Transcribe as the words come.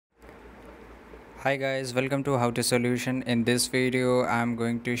Hi guys, welcome to How to Solution. In this video, I'm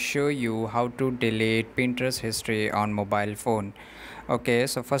going to show you how to delete Pinterest history on mobile phone. Okay,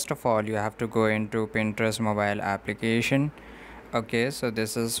 so first of all, you have to go into Pinterest mobile application. Okay, so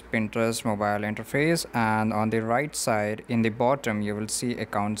this is Pinterest mobile interface, and on the right side in the bottom you will see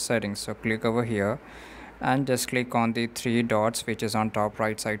account settings. So click over here and just click on the three dots which is on top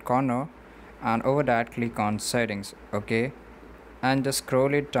right side corner, and over that click on settings. Okay, and just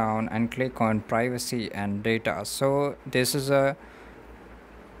scroll it down and click on privacy and data. So this is a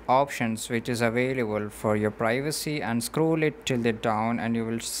options which is available for your privacy, and scroll it till the down and you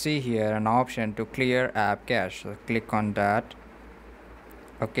will see here an option to clear app cache. So click on that.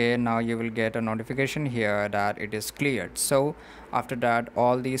 Okay, now you will get a notification here that it is cleared. So after that,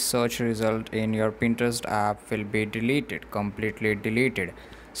 all these search result in your Pinterest app will be deleted, completely deleted.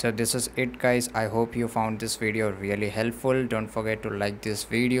 So this is it guys. I hope you found this video really helpful. Don't forget to like this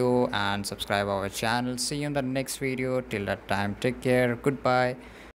video and subscribe our channel. See you in the next video. Till that time, take care. Goodbye.